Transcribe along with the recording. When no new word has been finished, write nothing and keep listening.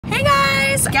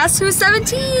guess who's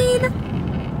 17?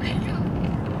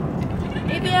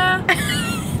 Avia.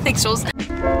 Thanks, Jules.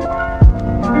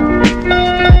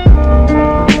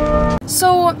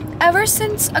 So, ever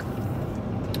since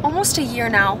almost a year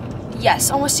now, yes,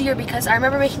 almost a year, because I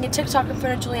remember making a TikTok in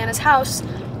front of Juliana's house,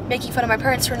 making fun of my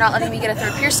parents for not letting me get a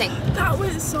third piercing. That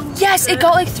was so Yes, good. it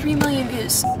got like 3 million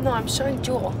views. No, I'm showing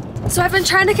Jewel. So I've been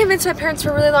trying to convince my parents for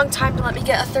a really long time to let me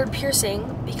get a third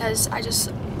piercing because I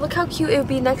just, look how cute it would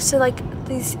be next to like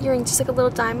these earrings, just like a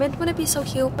little diamond. Wouldn't it be so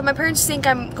cute? But my parents think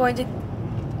I'm going to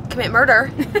commit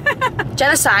murder,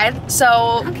 genocide,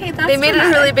 so Okay, that's they made it a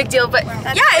really big deal, but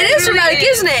yeah, it is dramatic,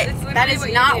 isn't it? That is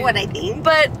not what I think.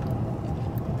 But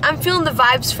I'm feeling the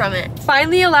vibes from it.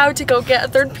 Finally allowed to go get a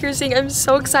third piercing. I'm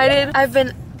so excited. I've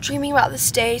been dreaming about this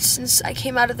day since I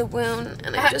came out of the womb,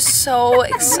 and I'm just so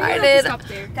excited. That was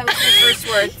my first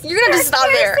word. You're gonna have to stop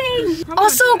there.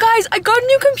 Also, guys, I got a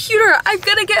new computer. I'm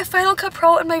gonna get Final Cut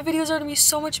Pro, and my videos are gonna be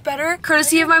so much better.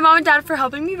 Courtesy of my mom and dad for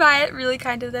helping me buy it. Really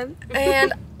kind of them.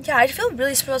 And yeah, I feel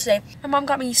really spoiled today. My mom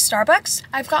got me Starbucks.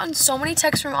 I've gotten so many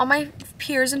texts from all my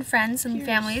peers and friends and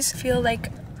families. I feel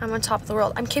like I'm on top of the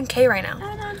world. I'm Kim K right now.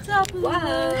 I'm on top of the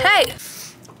world. Hey!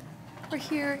 We're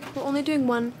here. We're only doing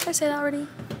one. Did I say that already?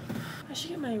 I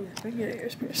should get my regular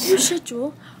ears pierced. You should,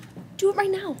 Jewel. Do it right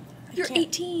now. You're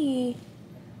 18.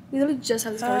 We literally just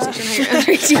had this conversation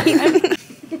when you're under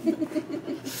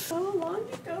 18. So long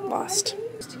ago. Lost.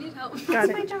 Do you need help? Got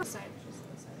it.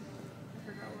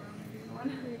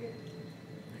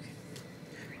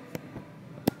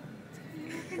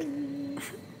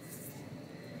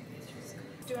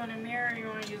 Do you want a mirror or you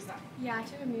want to use that? Yeah, I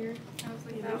took a mirror. I was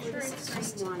like, that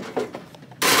was One.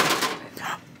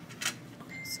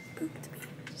 Spooked me.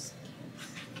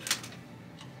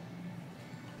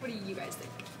 What do you guys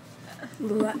think?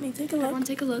 Let me take a look. Everyone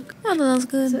take a look. Oh, that was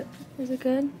good. Is it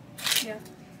good? Yeah.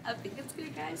 I think it's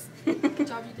good, guys. Good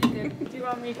job, you did good. Do you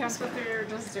want me to count to 3 or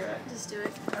just do it? Just do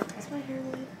it. Okay. Is my hair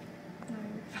wet?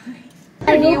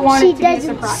 I do you want it to be a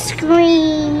surprise?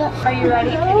 Scream. Are you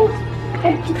ready?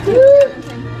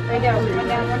 Right down,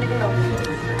 one to go.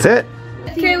 That's it.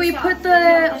 Okay, we put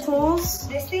the holes.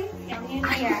 This thing?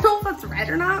 I don't know if that's red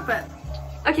or not, but.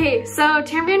 Okay, so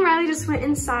Tammy and Riley just went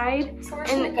inside.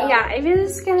 And yeah,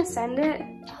 Avia's gonna send it.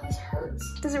 Oh, this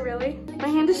hurts. Does it really? My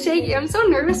hand is shaky. I'm so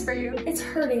nervous for you. It's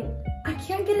hurting. I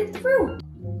can't get it through.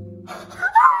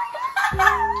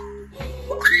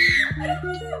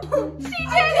 She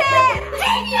did it!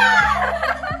 Tanya!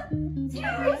 She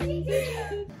did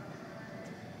it!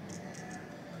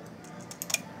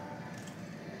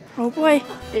 Oh boy.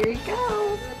 There you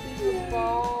go.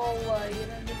 Ball. You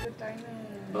didn't get the diamond.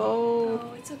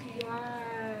 Oh, it's okay.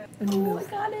 Oh, I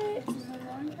got it.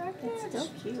 It's still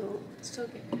cute. Still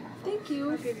good. Thank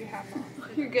you. I'll give you half off.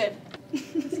 You're good.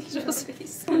 Joe's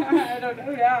face. I don't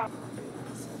know, yeah.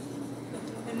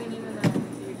 And then even then,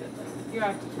 you did like, you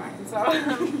have to find, so.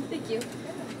 Thank you.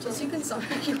 Just you can stop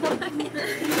if you want. Do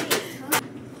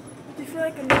you feel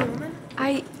like a new woman?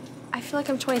 I feel like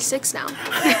I'm 26 now.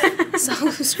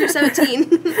 So screw 17.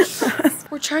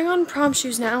 We're trying on prom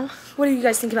shoes now. What do you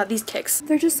guys think about these kicks?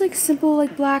 They're just like simple,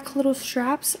 like black little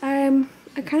straps. I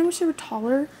kind of wish they were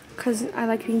taller because I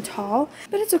like being tall,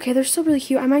 but it's okay. They're still really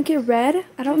cute. I might get red.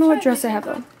 I don't know what dress I have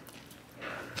though.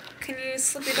 Can you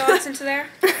slip your dots into there?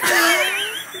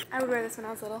 I would wear this when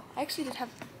I was little. I actually did have.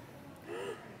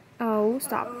 Oh,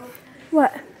 stop.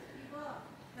 What?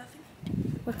 Nothing.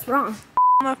 What's wrong?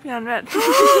 Left me on red.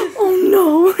 Oh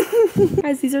no!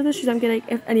 Guys, these are the shoes I'm getting,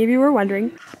 if any of you were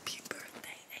wondering. Happy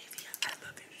birthday, Avia. I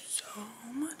love you so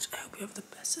much. I hope you have the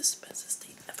bestest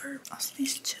day ever. Also,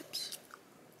 these chips.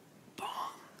 Bomb.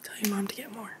 Tell your mom to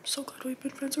get more. I'm so glad we've been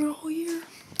friends for a whole year.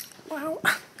 Wow.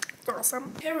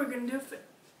 Awesome. Okay, we're gonna do a fit.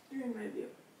 You're in my view.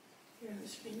 You're in the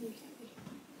screen. You can't be.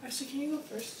 Actually, can you go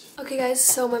first? Okay guys,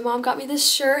 so my mom got me this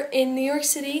shirt in New York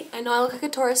City. I know I look like a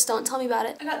tourist, don't tell me about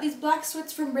it. I got these black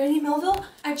sweats from Brandy Melville.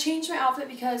 I changed my outfit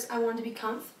because I wanted to be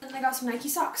comf. And I got some Nike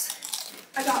socks.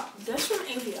 I got this from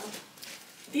Avia.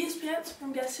 These pants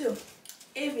from guess who?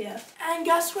 Avia. And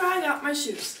guess where I got my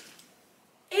shoes?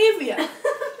 Avia.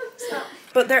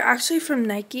 But they're actually from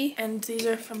Nike, and these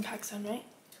are from Pakistan, right?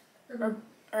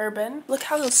 Urban. Look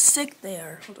how sick they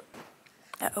are. Hold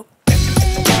on. Uh-oh.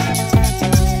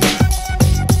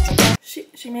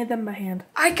 She made them by hand.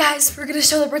 Alright guys, we're gonna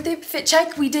show the birthday fit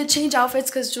check. We did change outfits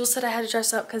because Jules said I had to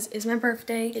dress up because it's my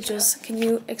birthday. Hey, Jules, can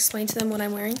you explain to them what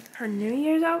I'm wearing? Her New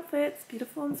Year's outfit. It's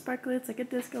beautiful and sparkly. It's like a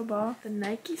disco ball. The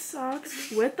Nike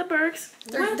socks with the Birks.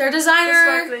 They're designer.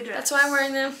 sparkly dress. That's why I'm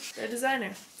wearing them. They're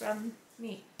designer from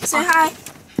me. Say hi.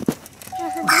 Say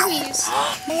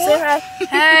hi.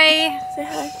 Hey. Say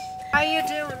hi. How you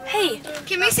doing? Hey,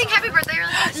 Can we sing happy birthday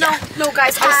really fast? no, No,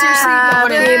 guys, I seriously don't want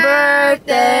Happy to.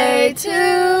 birthday to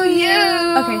you.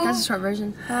 Okay, that's a short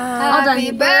version.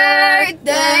 Happy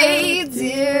birthday,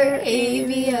 dear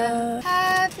Avia.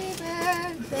 Happy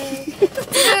birthday.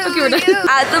 Okay, we're done.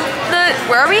 At the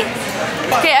where are we?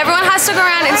 Okay, everyone has to go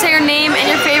around and say your name and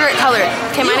your favorite color.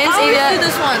 Okay, my name's Avia. Do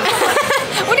this one.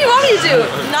 What do you want me to do?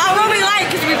 Not what we like,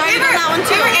 because we've already done that one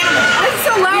too. That's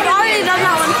so loud. We've already done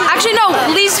that one too. Actually, no,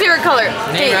 least favorite color.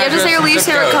 Okay, you have to say your least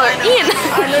favorite color. Ian.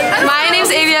 My name's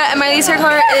Avia, and my least favorite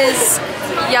color is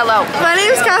yellow. My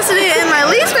name's Cassidy, and my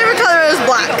least favorite color is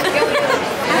black.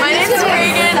 My name's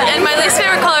Reagan, and my least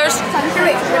favorite color is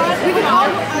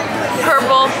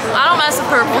purple. I don't mess with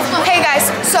purple. Hey guys,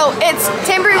 so it's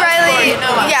Timber Riley.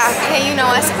 Yeah, hey, you know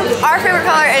us. Our favorite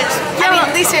color is,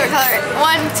 least favorite color.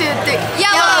 1, 2, 3,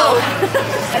 yellow.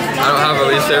 I don't have a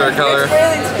least favorite color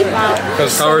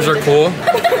because colors are cool.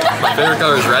 My favorite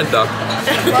color is red though.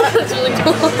 That's really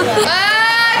cool.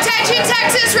 Attention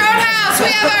Texas Roadhouse,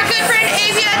 we have our good friend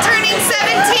Avia turning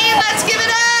 17. Let's give it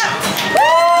up.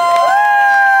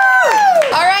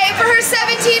 All right, for her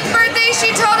 17th birthday,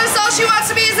 she told us all she wants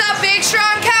to be is a big,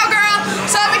 strong cowgirl.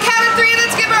 So on the count of 3,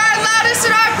 let's give her our loudest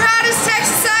and our proudest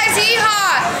Texas size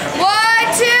yeehaw.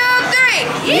 1, 2,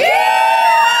 3.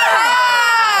 Yeehaw!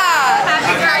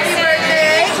 Happy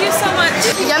birthday. Thank you so much.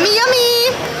 Yummy, yummy.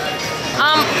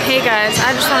 Hey guys,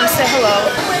 I just want to say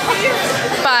hello.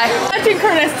 Bye. Watching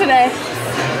Curtis today. Is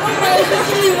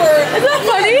that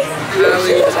funny?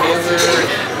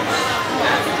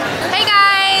 Hey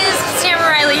guys, Sam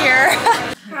Riley here.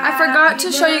 I forgot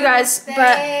to show you guys,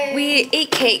 but we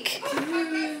ate cake.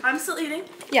 I'm still eating.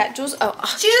 Yeah, Jules. Oh,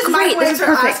 She just great. microwaved This is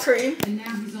her perfect. ice cream. She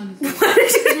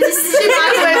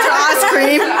microwaved her ice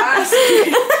cream.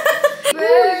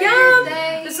 Yum!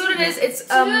 This is what it is. It's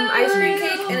ice cream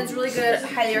cake, and it's really good. I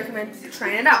highly recommend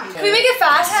trying it out. Can we make it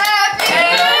fast? Happy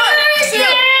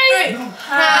birthday.